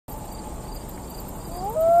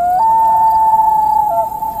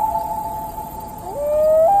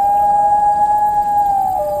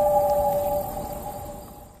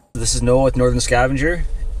This is Noah with Northern Scavenger.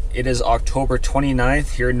 It is October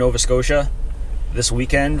 29th here in Nova Scotia. This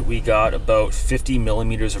weekend we got about 50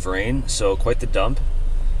 millimeters of rain, so quite the dump.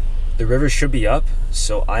 The river should be up,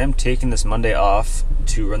 so I am taking this Monday off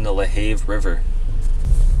to run the LaHave River.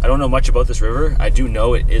 I don't know much about this river. I do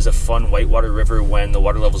know it is a fun whitewater river when the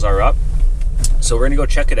water levels are up. So we're gonna go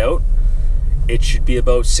check it out. It should be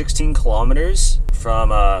about 16 kilometers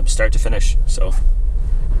from start to finish, so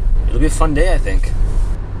it'll be a fun day, I think.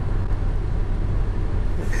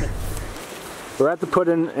 We're at the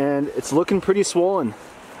put-in and it's looking pretty swollen.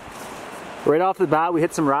 Right off the bat we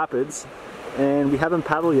hit some rapids and we haven't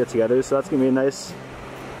paddled yet together, so that's gonna be a nice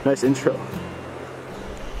intro.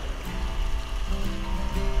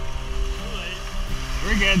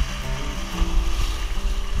 We're good.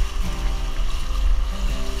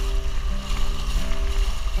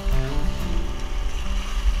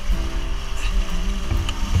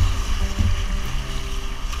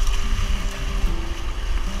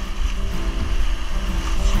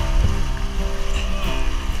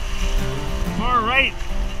 Far right.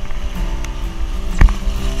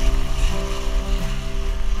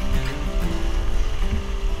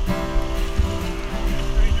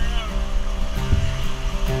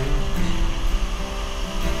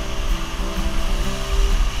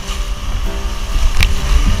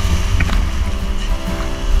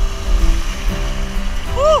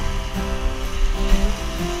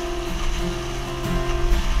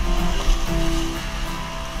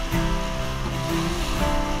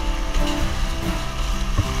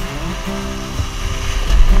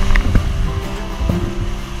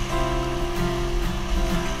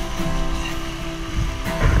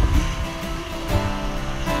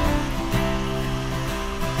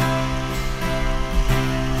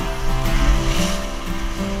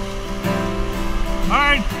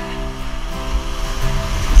 Hard.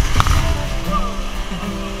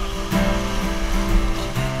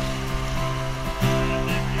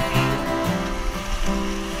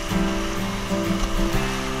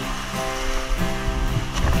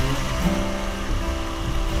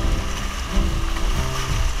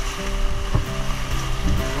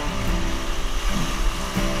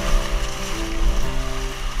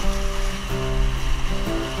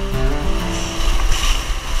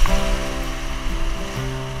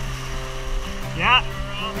 Yeah,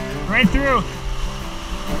 right through.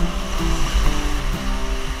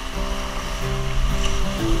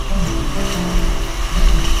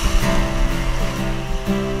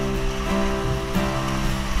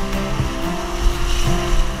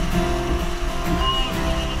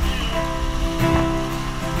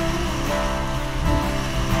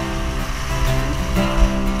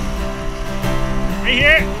 Right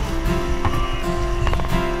here.